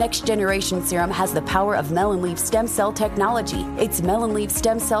Serum. This next generation serum has the power of melon leaf stem cell technology. It's melon leaf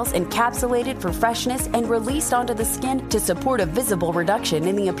stem cells encapsulated for freshness and released onto the skin to support a visible reduction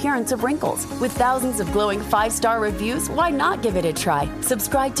in the appearance of wrinkles. With thousands of glowing 5-star reviews, why not give it a try?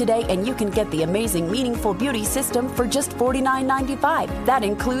 Subscribe today and you can get the amazing Meaningful Beauty system for just $49.95. That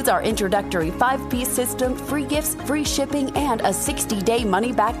includes our introductory 5-piece system, free gifts, free shipping, and a 60-day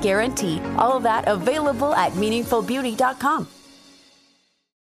money-back guarantee. All of that available at meaningfulbeauty.com.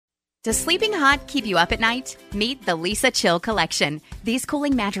 Does sleeping hot keep you up at night? Meet the Leesa Chill Collection. These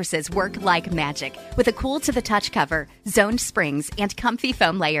cooling mattresses work like magic with a cool-to-the-touch cover, zoned springs, and comfy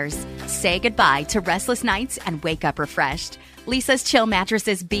foam layers. Say goodbye to restless nights and wake up refreshed. Leesa's Chill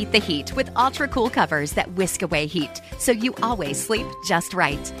mattresses beat the heat with ultra-cool covers that whisk away heat, so you always sleep just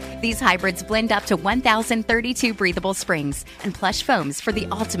right. These hybrids blend up to 1,032 breathable springs and plush foams for the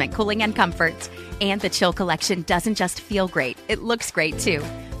ultimate cooling and comfort. And the Chill Collection doesn't just feel great, it looks great too,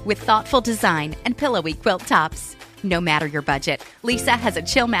 with thoughtful design and pillowy quilt tops. No matter your budget, Leesa has a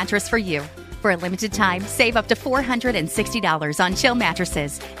Chill mattress for you. For a limited time, save up to $460 on Chill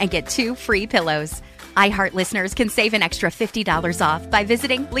mattresses and get 2 free pillows. iHeart listeners can save an extra $50 off by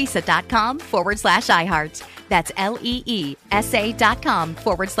visiting leesa.com/iHeart. That's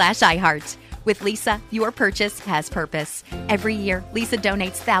LEESA.com/iHeart. With Leesa, your purchase has purpose. Every year, Leesa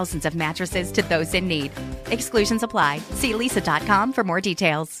donates thousands of mattresses to those in need. Exclusions apply. See leesa.com for more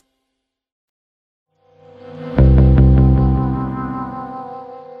details.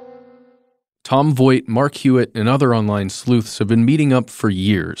 Tom Voigt, Mark Hewitt, and other online sleuths have been meeting up for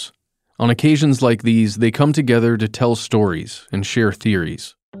years. On occasions like these, they come together to tell stories and share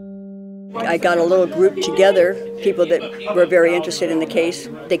theories. I got a little group together, people that were very interested in the case.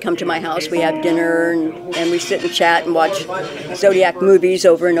 They come to my house, we have dinner, and we sit and chat and watch Zodiac movies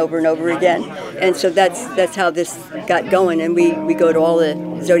over and over and over again. And so that's how this got going, and we go to all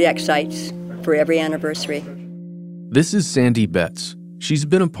the Zodiac sites for every anniversary. This is Sandy Betts. She's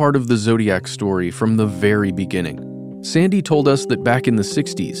been a part of the Zodiac story from the very beginning. Sandy told us that back in the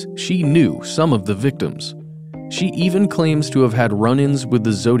 60s, she knew some of the victims. She even claims to have had run-ins with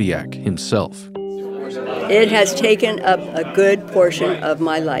the Zodiac himself. It has taken up a good portion of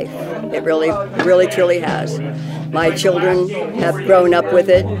my life. It really, really, truly has. My children have grown up with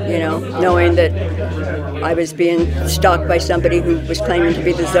it, knowing that I was being stalked by somebody who was claiming to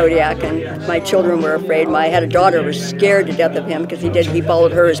be the Zodiac, and my children were afraid. I had a daughter who was scared to death of him because he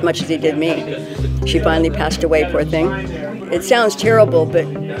followed her as much as he did me. She finally passed away, poor thing. It sounds terrible, but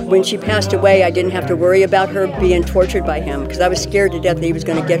when she passed away, I didn't have to worry about her being tortured by him because I was scared to death that he was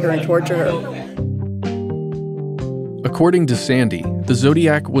going to get her and torture her. According to Sandy, the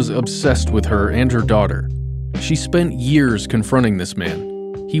Zodiac was obsessed with her and her daughter. She spent years confronting this man.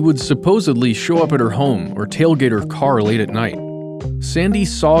 He would supposedly show up at her home or tailgate her car late at night. Sandy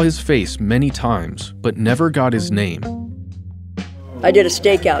saw his face many times, but never got his name. I did a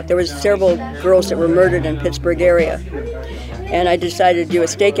stakeout. There was several girls that were murdered in Pittsburgh area. And I decided to do a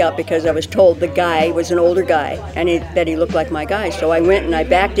stakeout because I was told the guy was an older guy and that he looked like my guy. So I went and I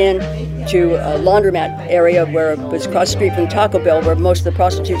backed in to a laundromat area where it was across the street from Taco Bell where most of the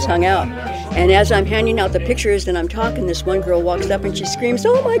prostitutes hung out. And as I'm handing out the pictures and I'm talking, this one girl walks up and she screams,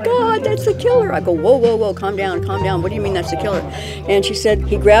 "Oh my God, that's the killer." I go, whoa, whoa, whoa, calm down. What do you mean that's the killer? And she said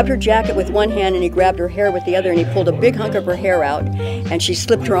he grabbed her jacket with one hand and he grabbed her hair with the other and he pulled a big hunk of her hair out and she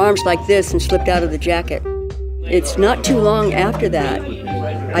slipped her arms like this and slipped out of the jacket. It's not too long after that,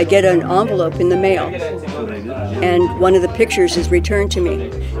 I get an envelope in the mail, and one of the pictures is returned to me.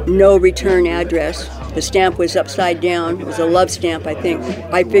 No return address. The stamp was upside down. It was a love stamp, I think.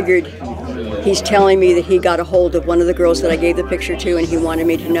 I figured he's telling me that he got a hold of one of the girls that I gave the picture to, and he wanted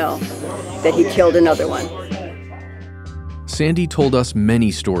me to know that he killed another one. Sandy told us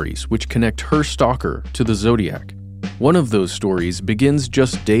many stories which connect her stalker to the Zodiac. One of those stories begins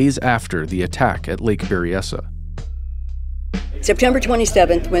just days after the attack at Lake Berryessa. September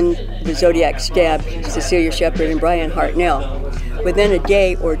 27th, when the Zodiac stabbed Cecilia Shepard and Brian Hartnell, within a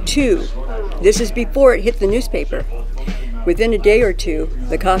day or two, this is before it hit the newspaper, within a day or two,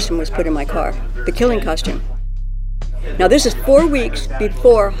 the costume was put in my car, the killing costume. Now this is 4 weeks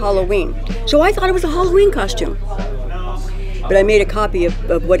before Halloween, so I thought it was a Halloween costume. But I made a copy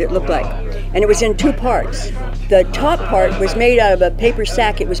of what it looked like, and it was in two parts. The top part was made out of a paper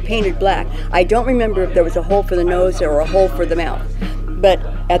sack. It was painted black. I don't remember if there was a hole for the nose or a hole for the mouth. But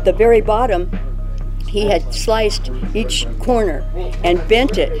at the very bottom, he had sliced each corner and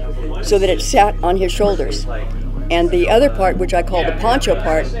bent it so that it sat on his shoulders. And the other part, which I call the poncho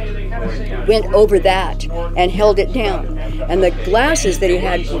part, went over that and held it down. And the glasses that he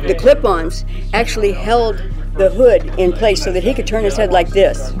had, the clip-ons, actually held the hood in place so that he could turn his head like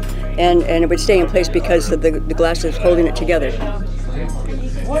this. And it would stay in place because of the glasses holding it together.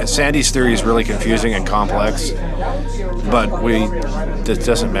 Sandy's theory is really confusing and complex, but it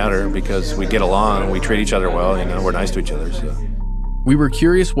doesn't matter because we get along, we treat each other well, we're nice to each other. So. We were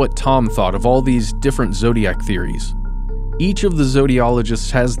curious what Tom thought of all these different Zodiac theories. Each of the Zodiologists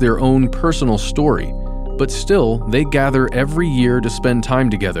has their own personal story, but still, they gather every year to spend time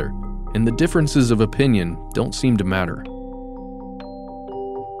together, and the differences of opinion don't seem to matter.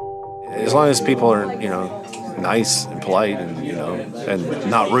 As long as people are, nice and polite and, and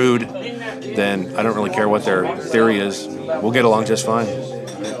not rude, then I don't really care what their theory is. We'll get along just fine.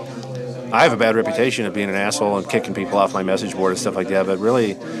 I have a bad reputation of being an asshole and kicking people off my message board and stuff like that, but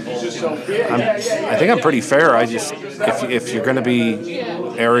really, I think I'm pretty fair. I just, if you're going to be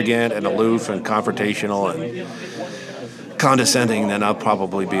arrogant and aloof and confrontational and condescending, then I'll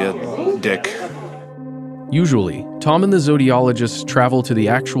probably be a dick. Usually, Tom and the Zodiologists travel to the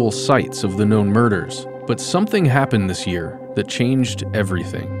actual sites of the known murders, but something happened this year that changed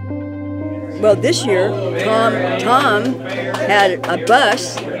everything. Well, this year, Tom had a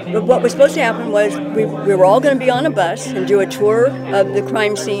bus. But what was supposed to happen was we were all going to be on a bus and do a tour of the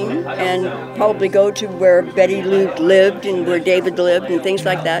crime scene and probably go to where Betty Lou lived and where David lived and things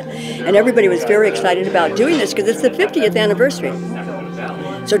like that. And everybody was very excited about doing this because it's the 50th anniversary.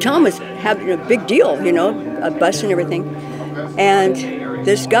 So Tom was having a big deal, you know, a bus and everything. And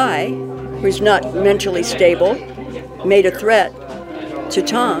this guy, who's not mentally stable, made a threat to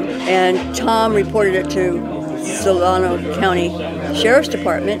Tom, and Tom reported it to Solano County Sheriff's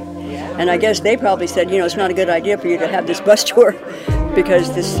Department, and I guess they probably said, you know, it's not a good idea for you to have this bus tour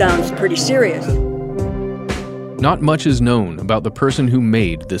because this sounds pretty serious. Not much is known about the person who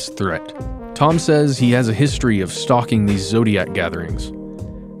made this threat. Tom says he has a history of stalking these Zodiac gatherings.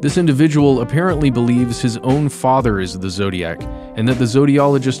 This individual apparently believes his own father is the Zodiac and that the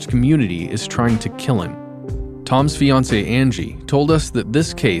Zodiologist community is trying to kill him. Tom's fiancée Angie told us that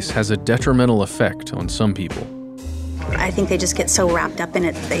this case has a detrimental effect on some people. I think they just get so wrapped up in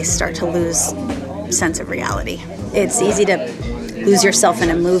it that they start to lose sense of reality. It's easy to lose yourself in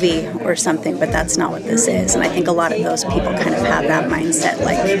a movie or something, but that's not what this is. And I think a lot of those people kind of have that mindset,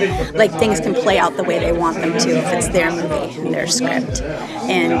 like things can play out the way they want them to if it's their movie and their script.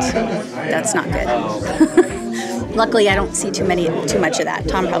 And that's not good. Luckily, I don't see too much of that.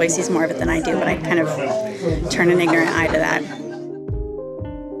 Tom probably sees more of it than I do, but I kind of turn an ignorant eye to that.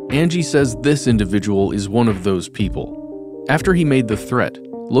 Angie says this individual is one of those people. After he made the threat,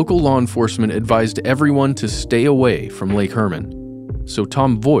 local law enforcement advised everyone to stay away from Lake Herman. So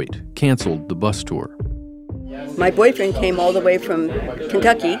Tom Voigt canceled the bus tour. My boyfriend came all the way from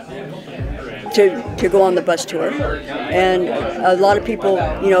Kentucky to go on the bus tour, and a lot of people,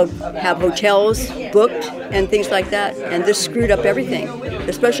 you know, have hotels booked and things like that, and this screwed up everything,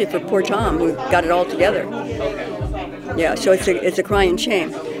 especially for poor Tom, who got it all together. Yeah, so it's a crying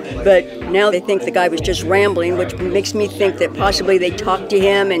shame. But now they think the guy was just rambling, which makes me think that possibly they talked to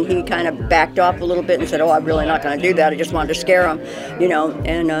him and he kind of backed off a little bit and said, oh, I'm really not going to do that. I just wanted to scare him, you know.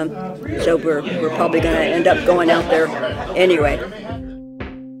 And so we're probably going to end up going out there anyway.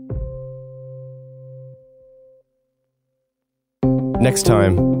 Next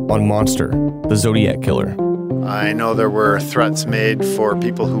time on Monster, the Zodiac Killer. I know there were threats made for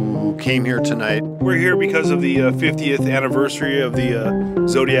people who came here tonight. We're here because of the 50th anniversary of the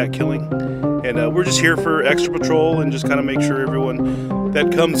Zodiac killing. And we're just here for extra patrol and just kind of make sure everyone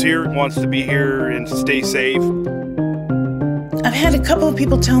that comes here wants to be here and stay safe. I've had a couple of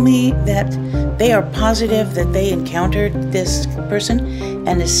people tell me that they are positive that they encountered this person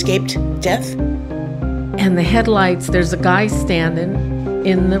and escaped death. And the headlights, there's a guy standing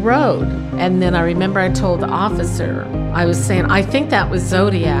in the road. And then I remember I told the officer, I was saying, I think that was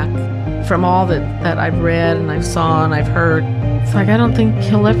Zodiac from all that I've read and I've saw and I've heard. It's like, I don't think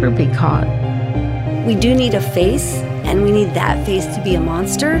he'll ever be caught. We do need a face, and we need that face to be a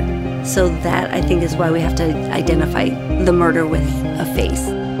monster. So that, I think, is why we have to identify the murder with a face.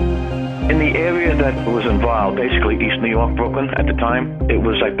 In the area that was involved, basically East New York, Brooklyn at the time, it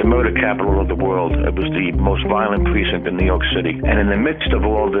was like the murder capital of the world. It was the most violent precinct in New York City. And in the midst of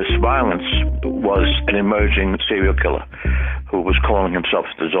all this violence was an emerging serial killer who was calling himself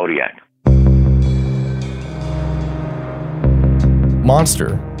the Zodiac.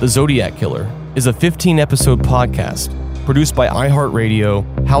 Monster, the Zodiac Killer, is a 15-episode podcast produced by iHeartRadio,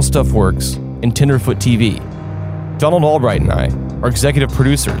 How Stuff Works, and Tenderfoot TV. Donald Albright and I are executive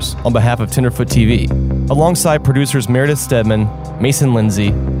producers on behalf of Tenderfoot TV, alongside producers Meredith Stedman, Mason Lindsay,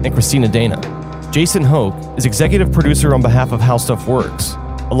 and Christina Dana. Jason Hoke is executive producer on behalf of How Stuff Works,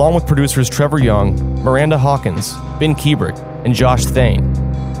 along with producers Trevor Young, Miranda Hawkins, Ben Kubrick, and Josh Thane.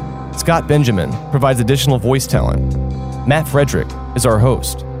 Scott Benjamin provides additional voice talent. Matt Frederick is our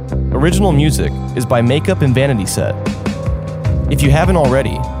host. Original music is by Makeup and Vanity Set. If you haven't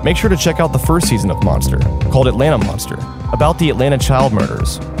already, make sure to check out the first season of Monster, called Atlanta Monster, about the Atlanta child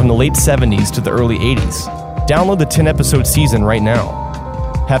murders from the late 70s to the early 80s. Download the 10-episode season right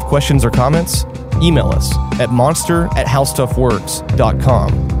now. Have questions or comments? Email us at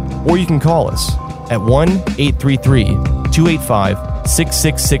monster@howstuffworks.com, or you can call us at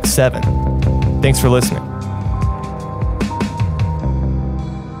 1-833-285-6667. Thanks for listening.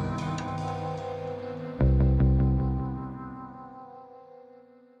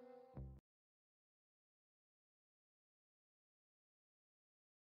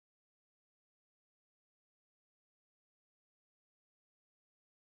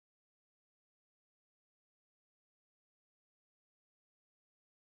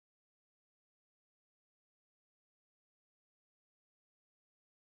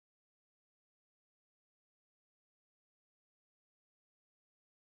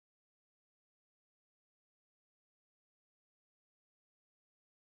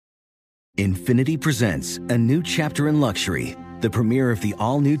 Infiniti presents a new chapter in luxury, the premiere of the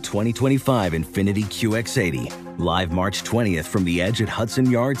all-new 2025 Infiniti QX80, live March 20th from the Edge at Hudson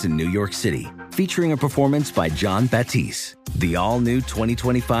Yards in New York City, featuring a performance by Jon Batiste. The all-new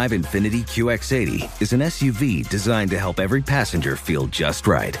 2025 Infiniti QX80 is an SUV designed to help every passenger feel just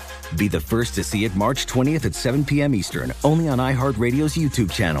right. Be the first to see it March 20th at 7 p.m. Eastern, only on iHeartRadio's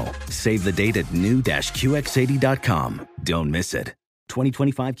YouTube channel. Save the date at new-QX80.com. Don't miss it.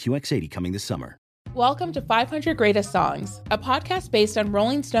 2025 QX80 coming this summer. Welcome to 500 Greatest Songs, a podcast based on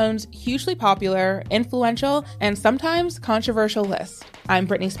Rolling Stone's hugely popular, influential, and sometimes controversial list. I'm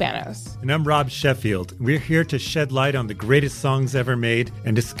Brittany Spanos. And I'm Rob Sheffield. We're here to shed light on the greatest songs ever made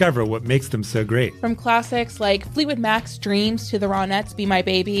and discover what makes them so great. From classics like Fleetwood Mac's Dreams to the Ronettes' Be My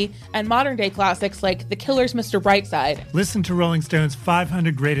Baby, and modern-day classics like The Killers' Mr. Brightside. Listen to Rolling Stone's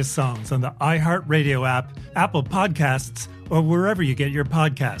 500 Greatest Songs on the iHeartRadio app, Apple Podcasts, or wherever you get your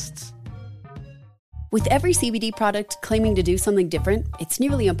podcasts. With every CBD product claiming to do something different, it's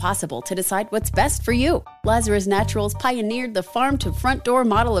nearly impossible to decide what's best for you. Lazarus Naturals pioneered the farm-to-front-door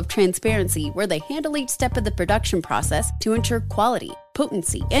model of transparency, where they handle each step of the production process to ensure quality,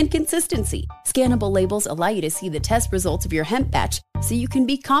 potency, and consistency. Scannable labels allow you to see the test results of your hemp batch, so you can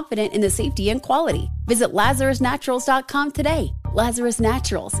be confident in the safety and quality. Visit LazarusNaturals.com today. Lazarus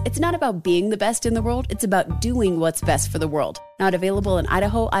Naturals. It's not about being the best in the world, it's about doing what's best for the world. Not available in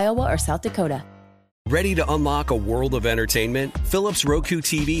Idaho, Iowa, or South Dakota. Ready to unlock a world of entertainment? Philips Roku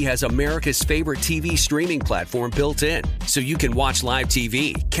TV has America's favorite TV streaming platform built in, so you can watch live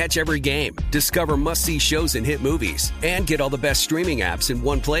TV, catch every game, discover must-see shows and hit movies, and get all the best streaming apps in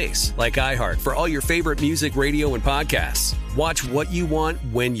one place, like iHeart for all your favorite music, radio, and podcasts. Watch what you want,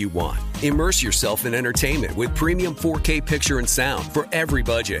 when you want. Immerse yourself in entertainment with premium 4K picture and sound for every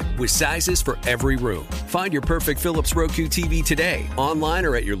budget, with sizes for every room. Find your perfect Philips Roku TV today, online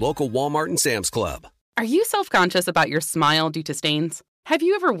or at your local Walmart and Sam's Club. Are you self-conscious about your smile due to stains? Have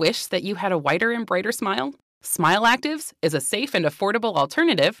you ever wished that you had a whiter and brighter smile? Smile Actives is a safe and affordable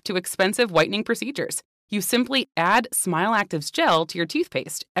alternative to expensive whitening procedures. You simply add Smile Actives gel to your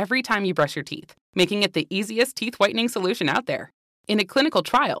toothpaste every time you brush your teeth, making it the easiest teeth whitening solution out there. In a clinical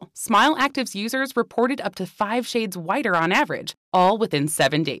trial, Smile Actives users reported up to 5 shades whiter on average, all within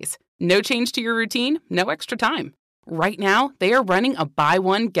 7 days. No change to your routine, no extra time. Right now, they are running a buy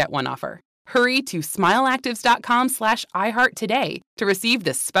one, get one offer. Hurry to smileactives.com/iHeart today to receive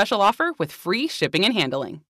this special offer with free shipping and handling.